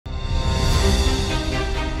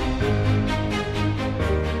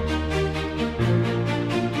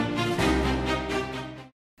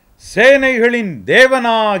சேனைகளின்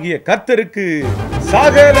தேவனாகிய கர்த்தருக்கு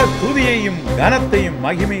சகல துதியையும் கனத்தையும்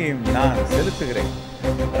மகிமையையும் நான் செலுத்துகிறேன்.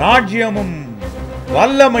 ராஜ்யமும்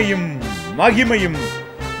வல்லமையும் மகிமையும்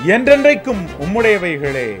என்றென்றைக்கும்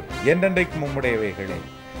உம்முடையவைகளே, என்றென்றைக்கும் உம்முடையவைகளே.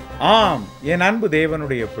 ஆம், என் அன்பு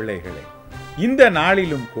தேவனுடைய பிள்ளைகளே, இந்த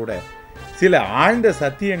நாளிலும் கூட சில ஆழ்ந்த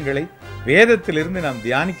சத்தியங்களை வேதத்திலிருந்து நாம்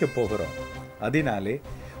தியானிக்க போகிறோம். அதனாலே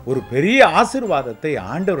ஒரு பெரிய ஆசீர்வாதத்தை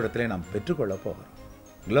ஆண்டவரிடத்திலே நாம் பெற்றுக்கொள்ள போகிறோம்.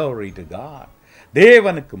 Glory to God.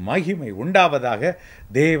 தேவனுக்கு மகிமை உண்டாவதாக,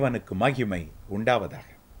 தேவனுக்கு மகிமை உண்டாவதாக.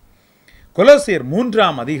 கொலோசியர்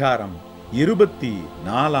 3ஆம் அதிகாரம்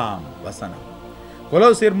 24ஆம் வசனம்.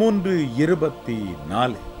 கொலோசியர்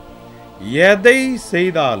 3:24. எதை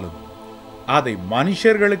செய்தாலும் அதை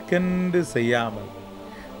மனுஷர்களுக்கென்று செய்யாமல்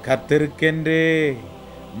கர்த்தருக்கென்றே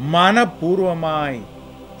மனப்பூர்வமாய்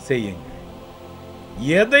செய்யுங்கள்.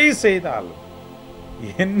 எதை செய்தாலும்,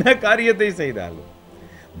 என்ன காரியத்தை செய்தாலும்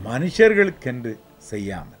மனுஷர்களுக்கென்று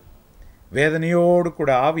செய்யாமல். வேதனையோடு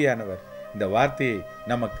கூட ஆவியானவர் இந்த வார்த்தையை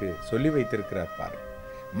நமக்கு சொல்லி வைத்திருக்கிறார் பாருங்கள்.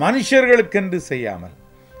 மனுஷர்களுக்கென்று செய்யாமல்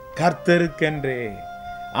கர்த்தருக்கென்றே,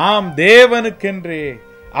 ஆம் தேவனுக்கென்றே,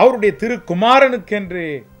 அவருடைய திருக்குமாரனுக்கென்றே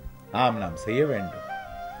ஆம் நாம் செய்ய வேண்டும்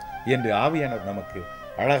என்று ஆவியானவர் நமக்கு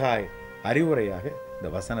அழகாய் அறிவுரையாக இந்த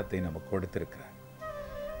வசனத்தை நமக்கு கொடுத்திருக்கிறார்.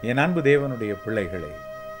 என் அன்பு தேவனுடைய பிள்ளைகளே,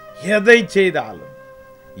 எதை செய்தாலும்,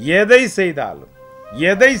 எதை செய்தாலும்,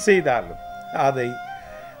 எதை செய்தாலும் அதை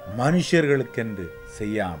மனுஷர்களுக்கென்று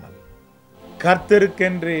செய்யாமல்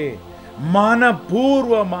கர்த்தருக்கென்றே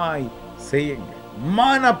மனப்பூர்வமாய் செய்யுங்கள்.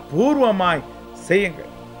 மனப்பூர்வமாய்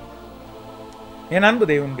செய்யுங்கள். என் அன்பு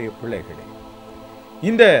தேவனுடைய பிள்ளைகளே,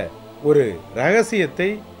 இந்த ஒரு ரகசியத்தை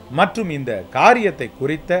மற்றும் இந்த காரியத்தை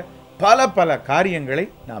குறித்த பல காரியங்களை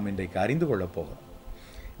நாம் இன்றைக்கு அறிந்து கொள்ளப் போகிறோம்.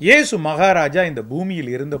 இயேசு மகாராஜா இந்த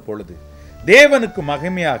பூமியில் இருந்த பொழுது தேவனுக்கு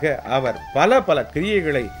மகிமையாக அவர் பல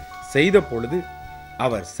கிரியைகளை செய்த பொழுது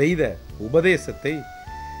அவர் செய்த உபதேசத்தை,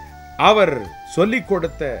 அவர் சொல்லிக்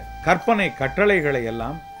கொடுத்த கற்பனை கட்டளைகளை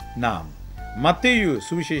எல்லாம் நாம் மத்தேயு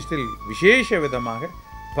சுவிசேஷத்தில் விசேஷ விதமாக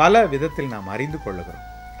பல விதத்தில் நாம் அறிந்து கொள்ளுகிறோம்.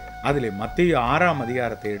 அதிலே மத்தேயு 6ஆம்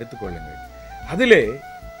அதிகாரத்தை எடுத்துக்கொள்ளுங்கள். அதிலே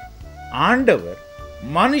ஆண்டவர்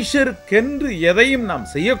மனுஷருக்கென்று எதையும்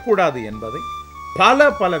நாம் செய்யக்கூடாது என்பதை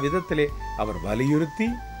பல விதத்திலே அவர் வலியுறுத்தி,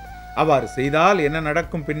 அவ்வாறு செய்தால் என்ன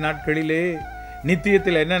நடக்கும், பின்னாட்களிலே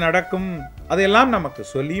நித்தியத்தில் என்ன நடக்கும், அதையெல்லாம் நமக்கு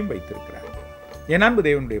சொல்லியும் வைத்திருக்கிறார். என் அன்பு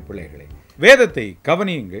தேவனுடைய பிள்ளைகளே, வேதத்தை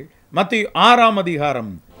கவனியுங்கள். மத்தேயு 6ஆம்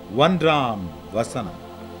அதிகாரம் 1ஆம் வசனம்.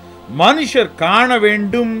 மனுஷர் காண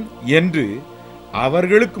வேண்டும் என்று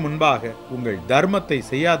அவர்களுக்கு முன்பாக உங்கள் தர்மத்தை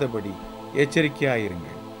செய்யாதபடி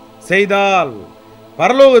எச்சரிக்கையாயிருங்கள். செய்தால்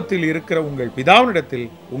பரலோகத்தில் இருக்கிற உங்கள் பிதாவினிடத்தில்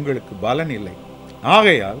உங்களுக்கு பலன் இல்லை.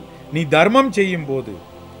 ஆகையால் நீ தர்மம் செய்யும் போது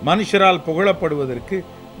மனுஷரால் புகழப்படுவதற்கு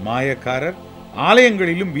மாயக்காரர்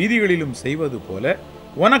ஆலயங்களிலும் வீதிகளிலும் செய்வது போல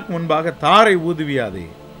உனக்கு முன்பாக தாரை ஊதுவியாதே.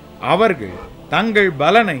 அவர்கள் தங்கள்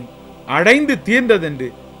பலனை அடைந்து தீர்ந்ததென்று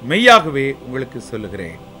மெய்யாகவே உங்களுக்கு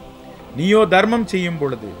சொல்லுகிறேன். நீயோ தர்மம் செய்யும்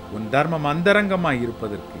பொழுது உன் தர்மம் அந்தரங்கமாய்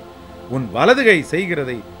இருப்பதற்கு உன் வலதுகை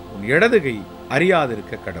செய்கிறதை உன் இடதுகை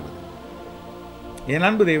அறியாதிருக்க கடவுள். என்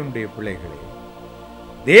அன்பு தேவனுடைய பிள்ளைகளே,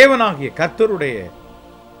 தேவனாகிய கர்த்தருடைய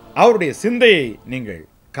அவருடைய சிந்தையை நீங்கள்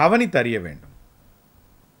கவனித்து அறிய வேண்டும்.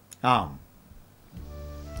 ஆம்,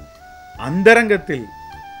 அந்தரங்கத்தில்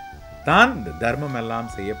தான் இந்த தர்மம் எல்லாம்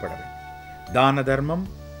செய்யப்பட வேண்டும். தான தர்மம்,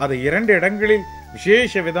 அதை 2 இடங்களில்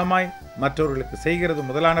விசேஷ விதமாய் மற்றவர்களுக்கு செய்கிறது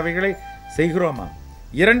முதலானவைகளை செய்கிறோமா?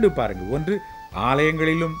 2 பாருங்கள். ஒன்று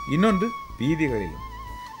ஆலயங்களிலும், இன்னொன்று வீதிகளிலும்.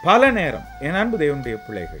 பல நேரம் என் அன்பு தேவனுடைய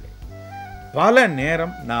பிள்ளைகளே, பல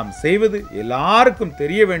நேரம் நாம் செய்வது எல்லாருக்கும்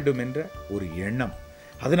தெரிய வேண்டும் என்ற ஒரு எண்ணம்,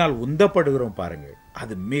 அதனால் உந்தப்படுகிறோம் பாருங்கள்.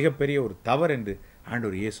 அது மிகப்பெரிய ஒரு தவறு என்று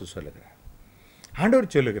ஆண்டவர் இயேசு சொல்லுகிறார்.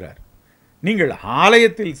 ஆண்டவர் சொல்லுகிறார், நீங்கள்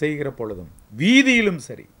ஆலயத்தில் செய்கிற பொழுதும் வீதியிலும்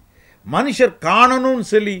சரி, மனுஷர் காணணும்னு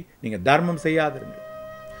சொல்லி நீங்க தர்மம் செய்யாதிருங்கள்.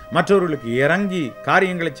 மற்றவர்களுக்கு இறங்கி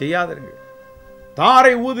காரியங்களை செய்யாதிருங்கள்.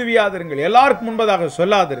 தாரை ஊதுவியாதிருங்கள். எல்லாருக்கும் முன்பதாக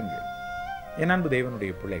சொல்லாதிருங்கள். என் அன்பு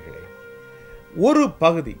தேவனுடைய பிள்ளைகளே, ஒரு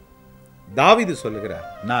பகுதி தாவீது சொல்லுகிறார்,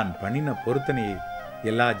 நான் பண்ணின பொருத்தனையை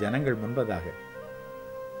எல்லா ஜனங்கள் முன்பதாக,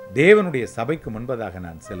 தேவனுடைய சபைக்கு முன்பதாக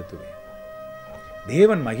நான் செலுத்துவேன்.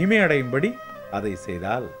 தேவன் மகிமை அடையும்படி அதை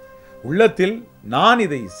செய்தால், உள்ளத்தில் நான்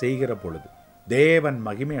இதை செய்கிற பொழுது தேவன்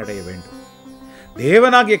மகிமை அடைய வேண்டும்,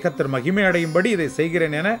 தேவனாகிய கர்த்தர் மகிமை அடையும்படி இதை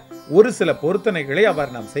செய்கிறேன் என ஒரு சில பொருத்தனைகளை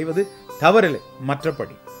அவர் நாம் செய்வது தவறில்லை.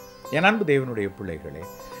 மற்றபடி என் அன்பு தேவனுடைய பிள்ளைகளே,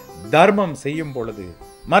 தர்மம் செய்யும் பொழுது,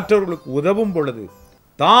 மற்றவர்களுக்கு உதவும் பொழுது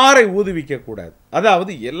தாரை ஊதுவிக்க கூடாது.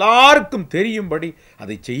 அதாவது எல்லாருக்கும் தெரியும்படி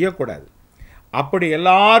அதை செய்யக்கூடாது. அப்படி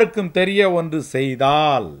எல்லாருக்கும் தெரிய ஒன்று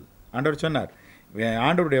செய்தால், ஆண்டவர் சொன்னார்,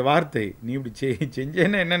 ஆண்டவருடைய வார்த்தை, நீ இப்படி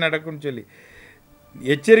செஞ்சேன்னா என்ன நடக்கும்னு சொல்லி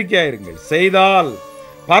எச்சரிக்கையாயிருங்கள். செய்தால்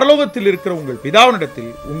பரலோகத்தில் இருக்கிற உங்கள்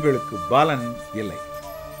பிதாவினிடத்தில் உங்களுக்கு பலன் இல்லை.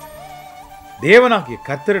 தேவனாகிய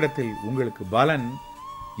கர்த்தரிடத்தில் உங்களுக்கு பலன்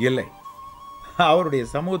இல்லை. அவருடைய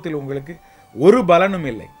சமூகத்தில் உங்களுக்கு ஒரு பலனும்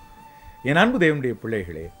இல்லை. என் அன்பு தேவனுடைய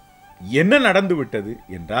பிள்ளைகளே, என்ன நடந்து விட்டது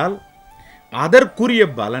என்றால், அதற்குரிய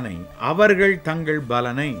பலனை அவர்கள் தங்கள்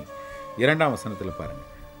பலனை 2ஆம் வசனத்தில் பாருங்க,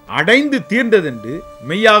 அடைந்து தீர்ந்ததென்று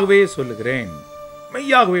மெய்யாகவே சொல்லுகிறேன்,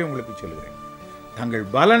 மெய்யாகவே உங்களுக்கு சொல்லுகிறேன். தங்கள்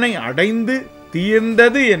பலனை அடைந்து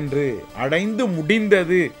தீர்ந்தது என்று, அடைந்து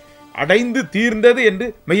முடிந்தது, அடைந்து தீர்ந்தது என்று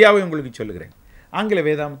மெய்யாகவே உங்களுக்கு சொல்லுகிறேன். ஆங்கில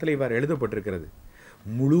வேதாமத்தில் இவ்வாறு எழுதப்பட்டிருக்கிறது,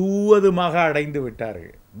 முழுவதுமாக அடைந்து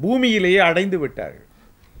விட்டார்கள், பூமியிலேயே அடைந்து விட்டார்கள்.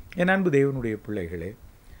 என் அன்பு தேவனுடைய பிள்ளைகளே,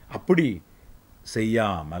 அப்படி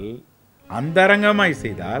செய்யாமல் அந்தரங்கமாய்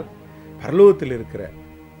செய்தால் பரலோகத்தில் இருக்கிற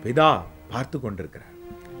பிதா பார்த்து கொண்டிருக்கிறார்.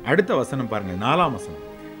 அடுத்த வசனம் பாருங்கள், 4ஆம் வசனம்.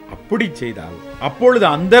 அப்படி செய்தால் அப்பொழுது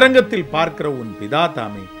அந்தரங்கத்தில் பார்க்கிற உன் பிதா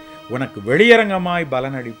தாமே உனக்கு வெளியரங்கமாய்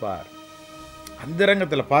பலன் அளிப்பார்.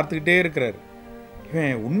 அந்தரங்கத்தில் பார்த்துக்கிட்டே இருக்கிறார்.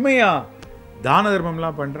 இவன் உண்மையா தான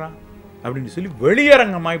தர்மம்லாம் பண்றான் அப்படின்னு சொல்லி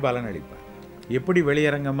வெளியரங்கமாய் பலன் அளிப்பார். எப்படி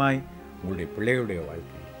வெளியரங்கமாய்? உங்களுடைய பிள்ளைகளுடைய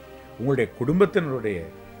வாழ்க்கையில், உங்களுடைய குடும்பத்தினருடைய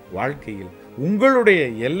வாழ்க்கையில், உங்களுடைய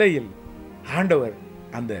எல்லையில் ஆண்டவர்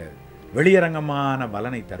அந்த வெளியரங்கமான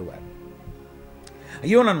பலனை தருவார்.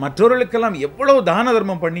 ஐயோ, நான் மற்றவர்களுக்கெல்லாம் எவ்வளவு தான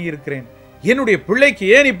தர்மம் பண்ணி இருக்கிறேன், என்னுடைய பிள்ளைக்கு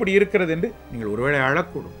ஏன் இப்படி இருக்கிறது என்று நீங்கள் ஒருவேளை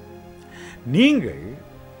அழக்கூடும். நீங்கள்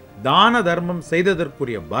தான தர்மம்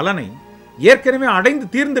செய்ததற்குரிய பலனை ஏற்கனவே அடைந்து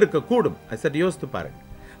தீர்ந்திருக்க கூடும். சரி யோசித்து பாருங்க.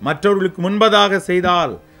 மற்றவர்களுக்கு முன்பதாக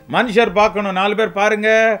செய்தால், மனுஷர் பார்க்கணும், 4 பேர் பாருங்க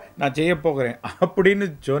நான் செய்ய போகிறேன் அப்படின்னு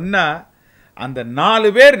சொன்னா, அந்த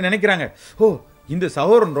 4 பேர் நினைக்கிறாங்க, ஓ இந்த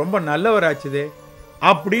சகோதரன் ரொம்ப நல்லவராச்சுதே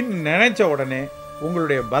அப்படின்னு நினைச்ச உடனே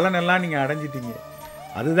உங்களுடைய பலனெல்லாம் நீங்க அடைஞ்சிட்டீங்க.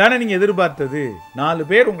 அதுதானே நீங்க எதிர்பார்த்தது. 4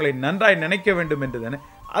 பேர் உங்களை நன்றாய் நினைக்க வேண்டும் என்று தானே,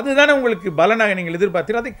 அதுதானே உங்களுக்கு பலனாக நீங்கள்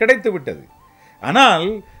எதிர்பார்த்தீர்கள். அது கிடைத்து விட்டது. ஆனால்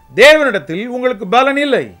தேவனிடத்தில் உங்களுக்கு பலன்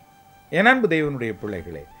இல்லை. என் அன்பு தேவனுடைய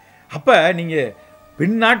பிள்ளைகளே, அப்ப நீங்க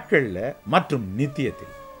பின்னாட்கள்ல மற்றும்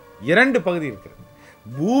நித்தியத்தில் 2 பகுதி இருக்கிறது.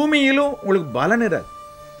 பூமியிலும் உங்களுக்கு பலன் இராது.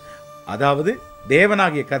 அதாவது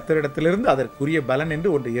தேவனாகிய கர்த்தரிடத்திலிருந்து அதற்குரிய பலன் என்று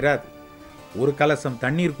ஒன்று இராது. ஒரு கலசம்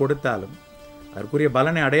தண்ணீர் கொடுத்தாலும் அதற்குரிய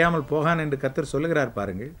பலனை அடையாமல் போகான் என்று கர்த்தர் சொல்லுகிறார்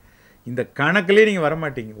பாருங்கள். இந்த கணக்கிலே நீங்கள்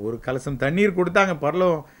வரமாட்டீங்க. ஒரு கலசம் தண்ணீர் கொடுத்தாங்க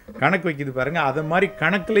பரலோகம் கணக்கு வைக்கிது பாருங்க. அதை மாதிரி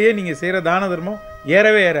கணக்கிலேயே நீங்கள் செய்கிற தான தர்மம்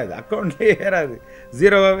ஏறவே ஏறாது, அக்கௌண்ட்லேயே ஏறாது,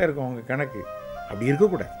 ஜீரோவாகவே இருக்கும் உங்கள் கணக்கு. அப்படி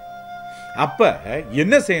இருக்கக்கூடாது. அப்போ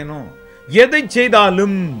என்ன செய்யணும்? எதை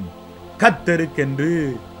செய்தாலும் கர்த்தருக்கென்று.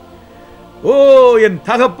 ஓ என்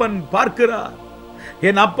தகப்பன் பார்க்கிறார்,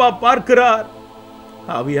 என் அப்பா பார்க்கிறார்,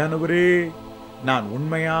 ஆவியானவரே நான்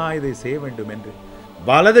உண்மையா இதை செய்ய வேண்டும் என்று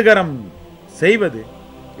வலதுகரம் செய்வது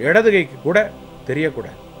இடதுகைக்கு கூட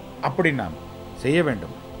தெரியக்கூடாது. அப்படி நாம் செய்ய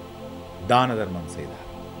வேண்டும். தான தர்மம் செய்தார்.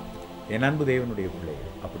 என் அன்பு தேவனுடைய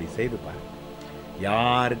பிள்ளைகள், அப்படி செய்து பாருங்கள்.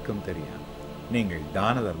 யாருக்கும் தெரியாது. நீங்கள்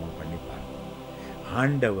தான தர்மம் பண்ணி பாருங்கள்.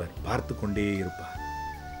 ஆண்டவர் பார்த்து கொண்டே இருப்பார்.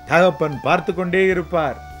 தகப்பன் பார்த்து கொண்டே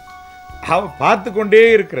இருப்பார். அவர் பார்த்து கொண்டே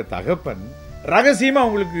இருக்கிற தகப்பன் ரகசியமா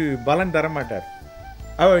உங்களுக்கு பலன் தர மாட்டார்.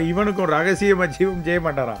 அவர் இவனுக்கும் ரகசியமா ஜீவம் செய்ய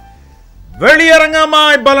மாட்டாராம்.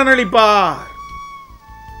 வெளியரங்கமாய் பலன் அளிப்பார்.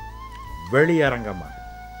 வெளியரங்கமாய்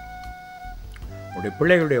உடைய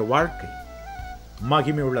பிள்ளைகளுடைய வாழ்க்கை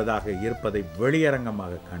மகிமை உள்ளதாக இருப்பதை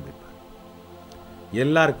வெளியரங்கமாக காண்பிப்பார்.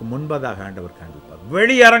 எல்லாருக்கும் முன்பதாக ஆண்டவர் காண்பிப்பார்.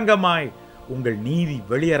 வெளியரங்கமாய் உங்கள் நீதி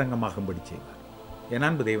வெளியரங்கமாகும்படி செய்வார். என்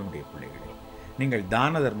அன்பு தேவனுடைய பிள்ளைகளே, நீங்கள்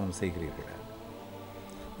தான தர்மம் செய்கிறீர்களா?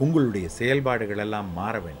 உங்களுடைய செயல்பாடுகள் எல்லாம்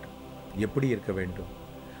மாற வேண்டும். எப்படி இருக்க வேண்டும்?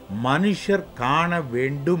 மனுஷர் காண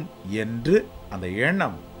வேண்டும் என்று அந்த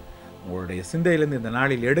எண்ணம் உங்களுடைய சிந்தையிலிருந்து இந்த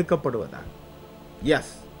நாளில் எடுக்கப்படுவதாக.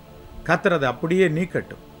 எஸ், கர்த்தர் அதை அப்படியே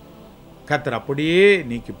நீக்கட்டும். கர்த்தர் அப்படியே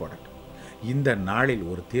நீக்கி போடட்டும். இந்த நாளில்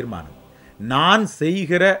ஒரு தீர்மானம், நான்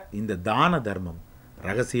செய்கிற இந்த தான தர்மம்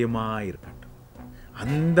ரகசியமாக இருக்கட்டும்,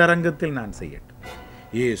 அந்தரங்கத்தில் நான் செய்யட்டும்.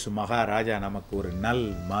 இயேசு மகாராஜா நமக்கு ஒரு நல்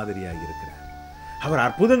மாதிரியாக இருக்கிறார். அவர்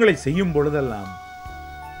அற்புதங்களை செய்யும் பொழுதெல்லாம்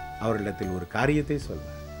அவர்களிடத்தில் ஒரு காரியத்தை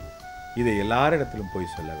சொல்வார். இதை எல்லாரிடத்திலும்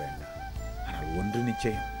போய் சொல்ல வேண்டாம். ஆனால் ஒன்று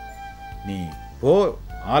நிச்சயம், நீ போ,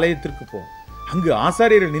 ஆலயத்திற்கு போ, அங்கு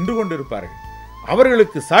ஆசாரியர்கள் நின்று கொண்டிருப்பார்கள்.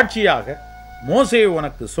 அவர்களுக்கு சாட்சியாக மோசே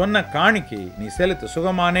உனக்கு சொன்ன காணிக்கையை நீ செலுத்து.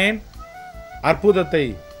 சுகமானேன், அற்புதத்தை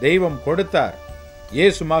தெய்வம் கொடுத்தார்,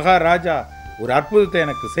 இயேசு மகாராஜா ஒரு அற்புதத்தை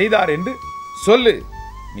எனக்கு செய்தார் என்று சொல்லு.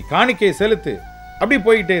 நீ காணிக்கையை செலுத்து. அப்படி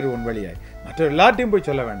போயிட்டே இரு உன் வழியாய். மற்ற எல்லாத்தையும் போய்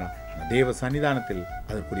சொல்ல வேண்டாம். தேவ சன்னிதானத்தில்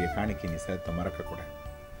அதற்குரிய காணிக்கை நீ செலுத்த மறக்கக்கூடாது.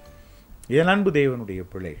 என் அன்பு தேவனுடைய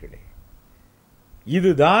பிள்ளைகளே,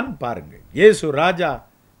 இதுதான் பாருங்கள், இயேசு ராஜா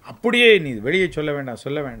அப்படியே நீ வெளியே சொல்ல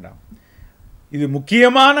வேண்டாம். இது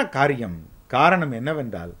முக்கியமான காரியம். காரணம்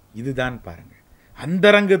என்னவென்றால் இதுதான் பாருங்கள்,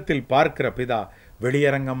 அந்தரங்கத்தில் பார்க்கிற பிதா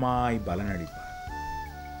வெளியரங்கமாய் பலனளிப்பார்.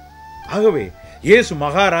 ஆகவே இயேசு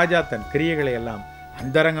மகாராஜா தன் கிரியைகளை எல்லாம்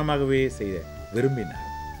அந்தரங்கமாகவே செய்ய விரும்பினார்.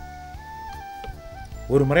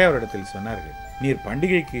 ஒரு முறை அவரிடத்தில் சொன்னார்கள், நீர்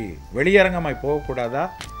பண்டிகைக்கு வெளியரங்கமாய் போகக்கூடாதா?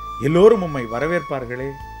 எல்லோரும் உம்மை வரவேற்பார்களே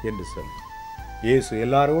என்று சொல்லி இயேசு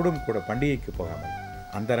எல்லாரோடும் கூட பண்டிகைக்கு போகாமல்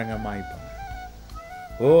அந்தரங்கமாய் போனார்.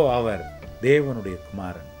 ஓ, அவர் தேவனுடைய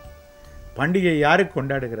குமாரன். பண்டிகை யாருக்கு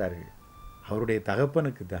கொண்டாடுகிறார்கள்? அவருடைய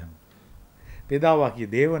தகப்பனுக்கு தான், பிதாவாகிய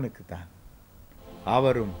தேவனுக்கு தான்.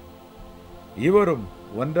 அவரும் இவரும்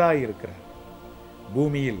ஒன்றாயிருக்கிறார்.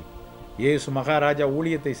 பூமியில் இயேசு மகாராஜா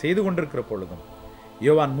ஊழியத்தை செய்து கொண்டிருக்கிற பொழுதும்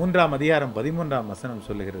யோவான் 3ஆம் அதிகாரம் 13ஆம் வசனம்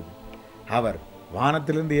சொல்லுகிறது, அவர்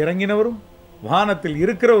வானத்திலிருந்து இறங்கினவரும் வானத்தில்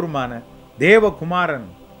இருக்கிறவருமான தேவகுமாரன்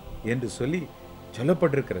என்று சொல்லி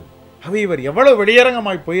சொல்லப்பட்டிருக்கிறது. அவை இவர் எவ்வளவு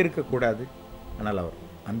வெளியரங்கமாய் போயிருக்க கூடாது, ஆனால் அவர்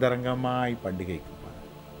அந்தரங்கமாய் பண்டிகைக்கு போனார்.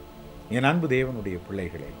 என் அன்பு தேவனுடைய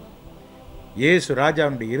பிள்ளைகளே, இயேசு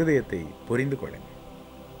ராஜாவுடைய இருதயத்தை புரிந்து கொள்ளுங்கள்.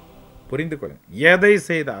 எதை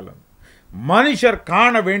செய்தாலும் மனுஷர்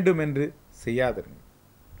காண வேண்டும் என்று செய்யாதிருங்கள்.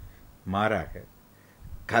 மாறாக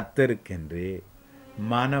கர்த்தருக்கென்றே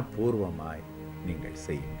மனப்பூர்வமாய் நீங்கள்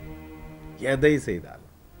செய்யுங்கள். எதை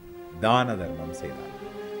செய்தாலும், தான தர்மம் செய்தாலும்.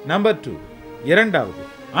 நம்பர் 2, இரண்டாவது,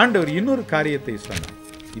 ஆண்டவர் இன்னொரு காரியத்தை சொன்னார்.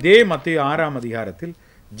 இதே மத்தேயு 6ஆம் அதிகாரத்தில்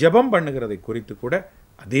ஜெபம் பண்ணுகிறதை குறித்து கூட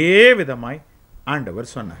அதே விதமாய்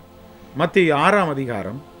ஆண்டவர் சொன்னார். மத்தேயு 6ஆம்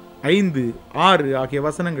அதிகாரம் 5, 6 ஆகிய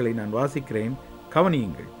வசனங்களை நான் வாசிக்கிறேன்,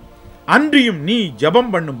 கவனியுங்கள். அன்றியும் நீ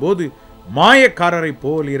ஜெபம் பண்ணும்போது மாயக்காரரை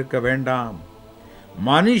போல் இருக்க வேண்டாம்.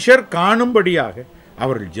 மனுஷர் காணும்படியாக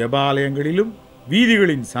அவர்கள் ஜெபாலயங்களிலும்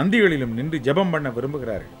வீதிகளின் சந்திகளிலும் நின்று ஜெபம் பண்ண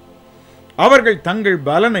விரும்புகிறார்கள். அவர்கள் தங்கள்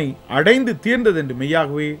பலனை அடைந்து தீர்ந்தது என்று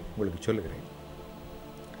மெய்யாகவே உங்களுக்கு சொல்லுகிறேன்.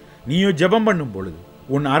 நீயோ ஜெபம் பண்ணும் பொழுது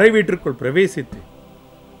உன் அறை வீட்டிற்குள் பிரவேசித்து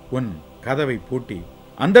உன் கதவை பூட்டி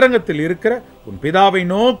அந்தரங்கத்தில் இருக்கிற உன் பிதாவை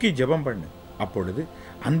நோக்கி ஜெபம் பண்ணு. அப்பொழுது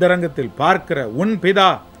அந்தரங்கத்தில் பார்க்கிற உன் பிதா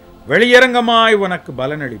வெளியரங்கமாய் உனக்கு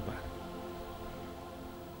பலனளிப்பார்.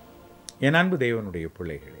 என் அன்பு தேவனுடைய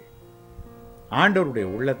பிள்ளைகளே, ஆண்டவருடைய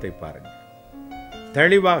உள்ளத்தை பாருங்கள்.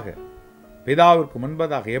 தெளிவாக பிதாவிற்கு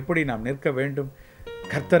முன்பதாக எப்படி நாம் நிற்க வேண்டும்,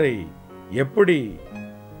 கர்த்தரை எப்படி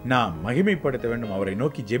நாம் மகிமைப்படுத்த வேண்டும், அவரை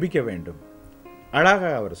நோக்கி ஜெபிக்க வேண்டும்,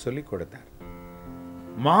 அழகாக அவர் சொல்லிக் கொடுத்தார்.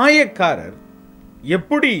 மாயக்காரர்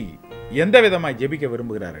எப்படி எந்த விதமாய் ஜெபிக்க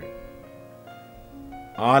விரும்புகிறார்கள்?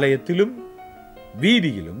 ஆலயத்திலும்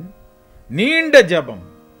வீதியிலும் நீண்ட ஜெபம்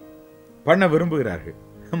பண்ண விரும்புகிறார்கள்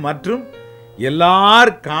மற்றும்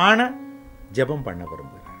எல்லார் காண ஜெபம் பண்ண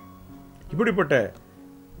விரும்புகிறார்கள். இப்படிப்பட்ட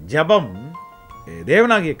ஜெபம்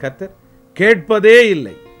தேவனாகிய கர்த்தர் கேட்பதே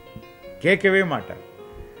இல்லை, கேட்கவே மாட்டார்.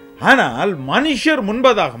 ஆனால் மனுஷர்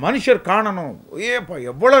முன்பதாக, மனுஷர் காணணும், ஏப்பா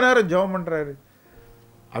எவ்வளவு நேரம் ஜெபம் பண்றாரு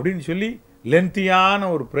அப்படின்னு சொல்லி லென்த்தியான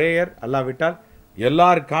ஒரு பிரேயர், அல்லாவிட்டால்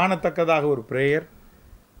எல்லாரும் காணத்தக்கதாக ஒரு பிரேயர்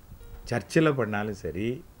சர்ச்சில் பண்ணாலும் சரி,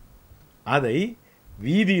 அதை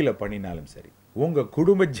வீதியில் பண்ணினாலும் சரி, உங்க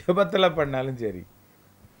குடும்ப ஜெபத்தில் பண்ணாலும் சரி,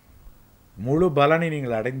 முழு பலனை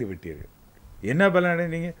நீங்கள் அடைந்து விட்டீர்கள். என்ன பலன்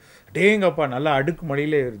அடைந்தீங்க? டேங்கப்பா நல்லா அடுக்கு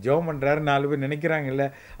மொழியில் ஜெபம் பண்ணுறாரு 4 பேர் நினைக்கிறாங்கல்ல,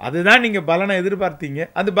 அதுதான் நீங்கள் பலனை எதிர்பார்த்தீங்க.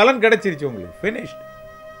 அந்த பலன் கிடைச்சிருச்சு உங்களுக்கு, ஃபினிஷ்ட்.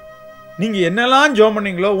 நீங்கள் என்னெல்லாம் ஜெபம்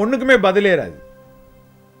பண்ணீங்களோ ஒன்றுக்குமே பதிலேறாது.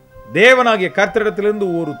 தேவனாகிய கர்த்தரிடத்திலிருந்து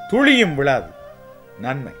ஒரு துளியும் விழாது.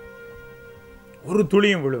 நன்மை ஒரு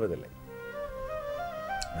துளியும் விழுவதில்லை.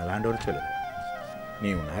 ஆண்டவர் சொல்லுங்க, நீ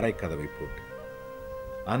உன் அறை கதவை போட்டு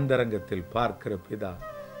அந்தரங்கத்தில் பார்க்கிற பிதா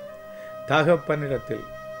தகப்பனிடத்தில்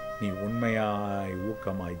நீ உண்மையாய்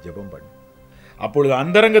ஊக்கமாய் ஜெபம் பண்ணு. அப்பொழுது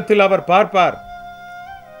அந்தரங்கத்தில் அவர் பார்ப்பார்.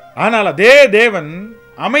 ஆனால் அதே தேவன்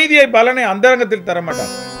அமைதியை பலனை அந்தரங்கத்தில்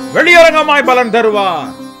தரமாட்டார், வெளியரங்கமாய் பலன்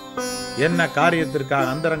தருவார். என்ன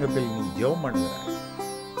காரியத்திற்காக அந்தரங்கத்தில் நீ ஜெபம் பண்ணுகிறாய்,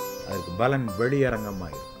 அதற்கு பலன்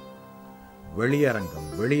வெளியரங்கமாய், வெளியரங்கம்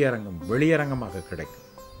வெளியரங்கம் வெளியரங்கமாக கிடைக்கும்.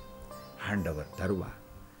 ஆண்டவர் தருவார்.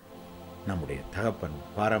 நம்முடைய தகப்பன்,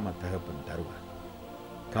 பரம தகப்பன் தருவார்.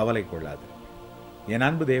 கவலை கொள்ளாது. என்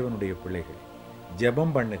அன்பு தேவனுடைய பிள்ளைகள்,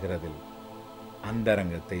 ஜெபம் பண்ணுகிறதில்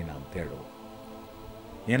அந்தரங்கத்தை நாம் தேடுவோம்.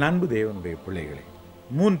 என் அன்பு தேவனுடைய பிள்ளைகளே,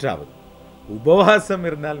 மூன்றாவது, உபவாசம்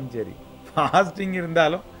இருந்தாலும் சரி, ஃபாஸ்டிங்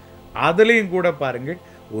இருந்தாலும் அதுலேயும் கூட பாருங்கள்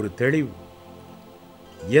ஒரு தெளிவு.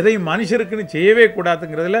 எதை மனுஷருக்குன்னு செய்யவே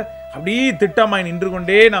கூடாதுங்கிறதுல அப்படியே திட்டமாய் நின்று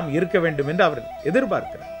கொண்டே நாம் இருக்க வேண்டும் என்று அவர்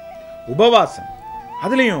எதிர்பார்க்கிறார். உபவாசம்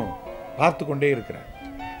அதுலேயும் பார்த்து கொண்டே இருக்கிறார்.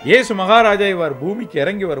 இயேசு மகாராஜா இவர் பூமிக்கு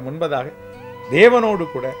இறங்கி வரும் முன்பதாக தேவனோடு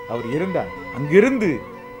கூட அவர் இருந்தார். அங்கிருந்து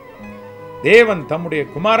தேவன் தம்முடைய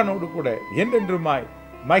குமாரனோடு கூட என்றென்றுமாய்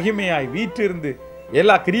மகிமையாய் வீற்றிருந்து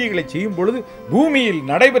எல்லா கிரியைகளை செய்யும் பொழுது பூமியில்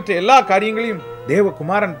நடைபெற்ற எல்லா காரியங்களையும்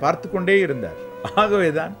தேவகுமாரன் பார்த்து கொண்டே இருந்தார்.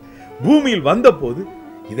 ஆகவேதான் பூமியில் வந்த போது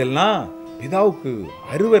இதெல்லாம் பிதாவுக்கு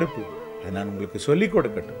அருவருப்பு. அதை நான் உங்களுக்கு சொல்லிக்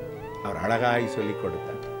கொடுக்கட்டும். அவர் அழகாய் சொல்லிக்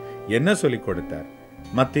கொடுத்தார். என்ன சொல்லிக் கொடுத்தார்?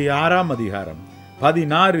 மத்திய 6ஆம் அதிகாரம்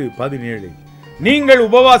 16-17. நீங்கள்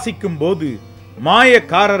உபவாசிக்கும் போது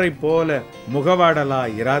மாயக்காரரை போல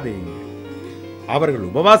முகவாடலாய் இராதேயுங்கள். அவர்கள்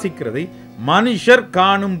உபவாசிக்கிறதை மனுஷர்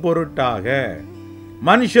காணும்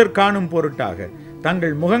பொருட்டாக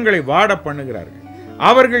தங்கள் முகங்களை வாட பண்ணுகிறார்கள்.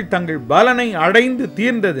 அவர்கள் தங்கள் பலனை அடைந்து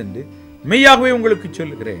தீர்ந்ததென்று மெய்யாகவே உங்களுக்கு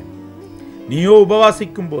சொல்லுகிறேன். நீயோ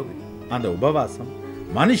உபவாசிக்கும் போது அந்த உபவாசம்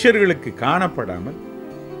மனுஷர்களுக்கு காணப்படாமல்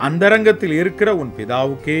அந்தரங்கத்தில் இருக்கிற உன்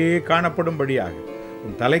பிதாவுக்கே காணப்படும்படியாக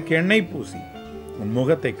உன் தலைக்கு எண்ணெய் பூசி உன்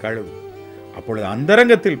முகத்தை கழுவு. அப்பொழுது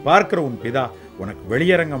அந்தரங்கத்தில் பார்க்கிற உன் பிதா உனக்கு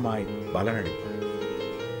வெளியரங்கமாய் பலனளிப்பார்.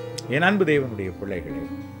 என் அன்பு தேவனுடைய பிள்ளைகளே,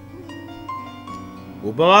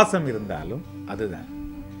 உபவாசம் இருந்தாலும் அதுதான்.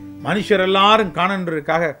 மனுஷர் எல்லாரும்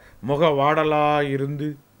காணன்றதுக்காக முக வாடலா இருந்து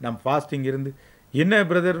நம் ஃபாஸ்டிங் இருந்து, என்ன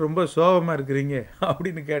பிரதர் ரொம்ப சோகமாக இருக்கிறீங்க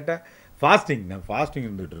அப்படின்னு கேட்டால், நான் ஃபாஸ்டிங்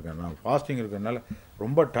இருந்துகிட்டு இருக்கேன், நான் ஃபாஸ்டிங் இருக்கிறதுனால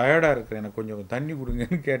ரொம்ப டயர்டாக இருக்கிறேன், எனக்கு கொஞ்சம் தண்ணி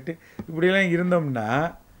கொடுங்கன்னு கேட்டு இப்படியெல்லாம் இருந்தோம்னா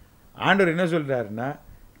ஆண்டவர் என்ன சொல்கிறாருன்னா,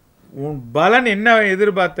 உன் பலன் என்ன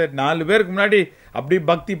எதிர்பார்த்த? 4 பேருக்கு முன்னாடி அப்படி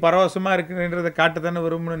பக்தி பரவசமாக இருக்குன்றதை காட்ட தானே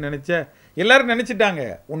வரும்னு நினச்ச. எல்லாரும் நினச்சிட்டாங்க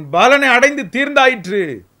உன் பலனை அடைந்து தீர்ந்தாயிற்று.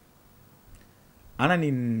 ஆனால் நீ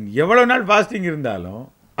எவ்வளோ நாள் ஃபாஸ்டிங் இருந்தாலும்,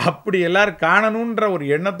 அப்படி எல்லாரும் காணணுன்ற ஒரு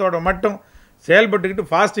எண்ணத்தோட மட்டும் செயல்பட்டுக்கிட்டு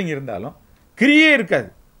ஃபாஸ்டிங் இருந்தாலும் கிரியே இருக்காது.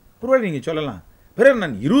 ஒருவேளை நீங்கள் சொல்லலாம், பிறகு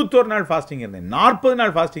நான் 21 நாள் ஃபாஸ்டிங் இருந்தேன், 40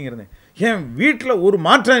 நாள் ஃபாஸ்டிங் இருந்தேன், என் வீட்டில் ஒரு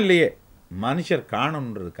மாற்றம் இல்லையே. மனுஷர்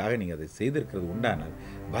காணணுன்றதுக்காக நீங்கள் அதை செய்திருக்கிறது உண்டானால்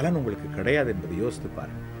பலன் உங்களுக்கு கிடையாது என்பதை யோசித்து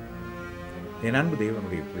பாருங்கள். என் அன்பு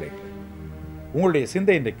தேவனுடைய பிள்ளைகள், உங்களுடைய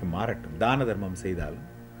சிந்தை இன்றைக்கு மாறட்டும். தான தர்மம் செய்தாலும்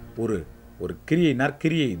ஒரு கிரியை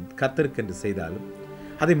நற்கிரியை கர்த்தருக்கென்று செய்தாலும்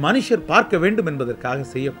அதை மனுஷர் பார்க்க வேண்டும் என்பதற்காக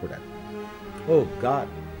செய்யக்கூடாது. ஓ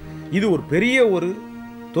காட், இது ஒரு பெரிய ஒரு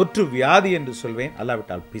தொற்று வியாதி என்று சொல்வேன்,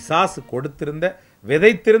 அல்லாவிட்டால் பிசாசு கொடுத்திருந்த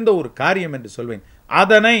விதைத்திருந்த ஒரு காரியம் என்று சொல்வேன்.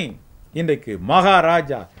 அதனை இன்றைக்கு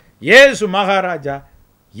மகாராஜா இயேசு மகாராஜா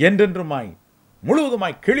என்றென்றுமாய்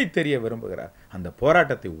முழுவதுமாய் கிளி தெரிய விரும்புகிறார். அந்த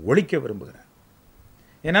போராட்டத்தை ஒழிக்க விரும்புகிறார்.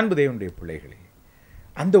 என் அன்பு தேவனுடைய பிள்ளைகளே,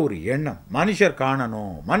 அந்த ஒரு எண்ணம் மனுஷர்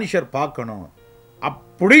காணணும், மனுஷர் பார்க்கணும்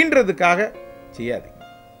அப்படின்றதுக்காக செய்யாதீங்க.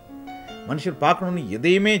 மனுஷர் பார்க்கணும்னு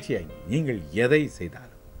எதையுமே செய்யாதீங்க. நீங்கள் எதை செய்தாலும்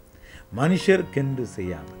மனுஷருக்கென்று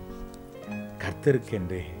செய்யாமல்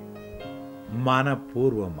கர்த்தருக்கென்றே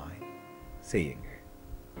மனப்பூர்வமாய் செய்யுங்கள்.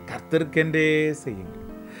 கர்த்தருக்கென்றே செய்யுங்கள்,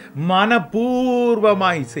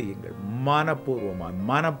 மனப்பூர்வமாய் செய்யுங்கள்.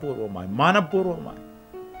 மனப்பூர்வமாய்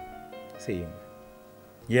செய்யுங்கள்.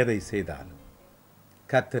 எதை செய்தாலும்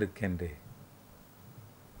கர்த்தருக்கென்றே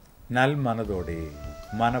நல் மனதோடே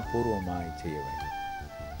மனப்பூர்வமாய் செய்ய வேண்டும்.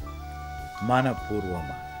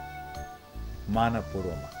 மனப்பூர்வமாய்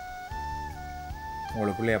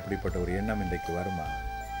உங்களுக்குள்ளே அப்படிப்பட்ட ஒரு எண்ணம் இன்றைக்கு வருமா?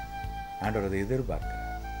 ஆண்டவர் அதை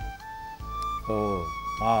எதிர்பார்க்கிறார். ஓ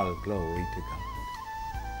ஆல் க்ளோரி டு காட்.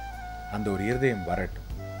 அந்த ஒரு இருதயம் வரட்டும்.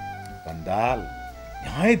 வந்தால்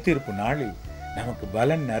நியாய தீர்ப்பு நாளில் நமக்கு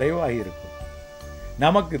பலன் நிறைவாக இருக்கும்.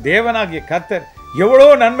 நமக்கு தேவனாகிய கர்த்தர் எவ்வளோ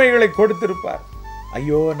நன்மைகளை கொடுத்திருப்பார்.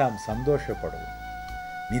 ஐயோ, நாம் சந்தோஷப்படுவோம்.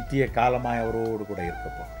 நித்திய காலமாய் அவரோடு கூட இருக்க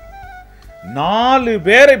போகிறோம். 4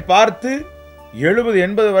 பேரை பார்த்து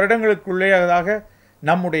 70-80 வருடங்களுக்குள்ளேயாக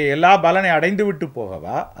நம்முடைய எல்லா பலனை அடைந்து விட்டு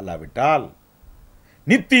போகவா? அல்லாவிட்டால்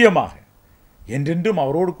நித்தியமாக என்றென்றும்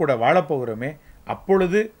அவரோடு கூட வாழப்போகிறோமே,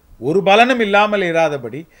 அப்பொழுது ஒரு பலனும் இல்லாமல்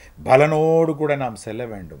இராதபடி பலனோடு கூட நாம் செல்ல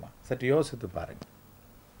வேண்டுமா? சற்று யோசித்து பாருங்கள்.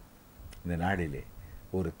 இந்த நாளிலே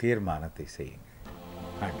ஒரு தீர்மானத்தை செய்யுங்கள்.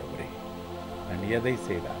 ஆண்டவரே, நான் எதை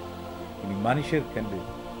செய்தால் இனி மனுஷருக்கென்று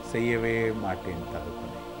செய்யவே மாட்டேன்.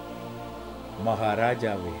 தகப்பனே,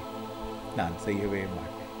 மகாராஜாவே, நான் செய்யவே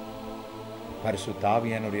மாட்டேன். பரிசுத்த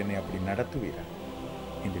ஆவியானவர் என்னை அப்படி நடத்துவீரா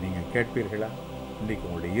என்று நீங்கள் கேட்பீர்களா? இன்றைக்கு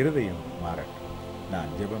உங்களுடைய இருதயம் மாறட்டும்.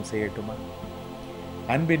 நான் ஜெபம் செய்யட்டுமா?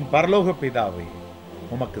 அன்பின் பரலோக பிதாவே,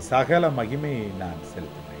 உமக்கு சகல மகிமையை நான்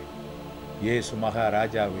செலுத்துகிறேன். இயேசு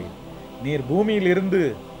மகாராஜாவே, நீர் பூமியில் இருந்து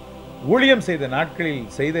ஊழியம் செய்த நாட்களில்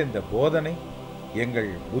செய்த இந்த போதனை எங்கள்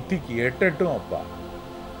புத்திக்கு எட்டட்டும். அப்பா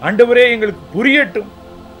ஆண்டவரே, எங்களுக்கு புரியட்டும்,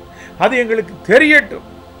 அது எங்களுக்கு தெரியட்டும்.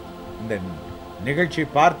 இந்த நிகழ்ச்சியை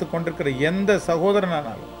பார்த்து கொண்டிருக்கிற எந்த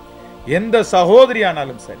சகோதரனானாலும் எந்த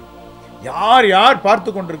சகோதரியானாலும் சரி, யார் யார் பார்த்து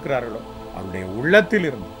கொண்டிருக்கிறார்களோ அவருடைய உள்ளத்தில்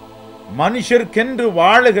இருந்து மனுஷருக்கென்று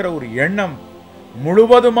வாழுகிற ஒரு எண்ணம்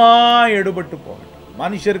முழுவதுமாய் எடுபட்டு போகட்டும்.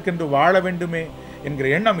 மனுஷருக்கென்று வாழ வேண்டுமே என்கிற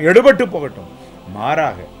எண்ணம் எடுபட்டு போகட்டும்.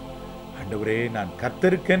 மாறாக, ஆண்டவரே, நான்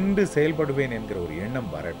கர்த்தருக்கென்று செயல்படுவேன் என்கிற ஒரு எண்ணம்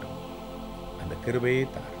வரட்டும். அந்த கிருபையை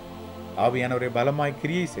தார். ஆவியானவரை பலமாய்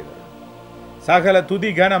கிரியை செய்தார். சகல துதி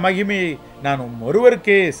கன மகிமையை நான்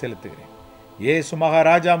ஒருவருக்கே செலுத்துகிறேன். இயேசு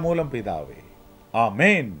மகாராஜா மூலம் பிதாவே,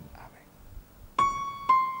 ஆமேன்.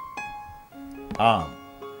 ஆம்,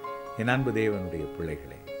 என் அன்பு தேவனுடைய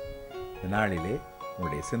பிள்ளைகளே, இந்த நாளிலே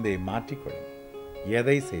உங்களுடைய சிந்தையை மாற்றிக்கொள்ளுங்கள்.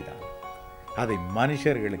 எதை செய்தால் அதை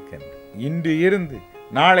மனுஷர்களுக்கென்று, இன்று இருந்து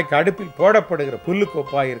நாளைக்கு அடுப்பில் போடப்படுகிற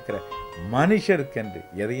புல்லுக்கொப்பாய் இருக்கிற மனுஷருக்கென்று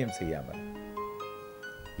எதையும் செய்யாமல்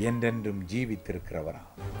என்றென்றும் ஜீவித்திருக்கிறவரா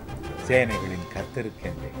சேனைகளின்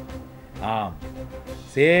கர்த்தருக்கென்றே, ஆம்,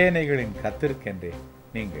 சேனைகளின் கர்த்தருக்கென்றே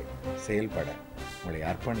நீங்கள் செயல்பட உங்களை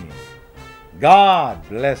அர்ப்பணியுங்கள். God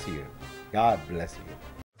bless you. God bless you.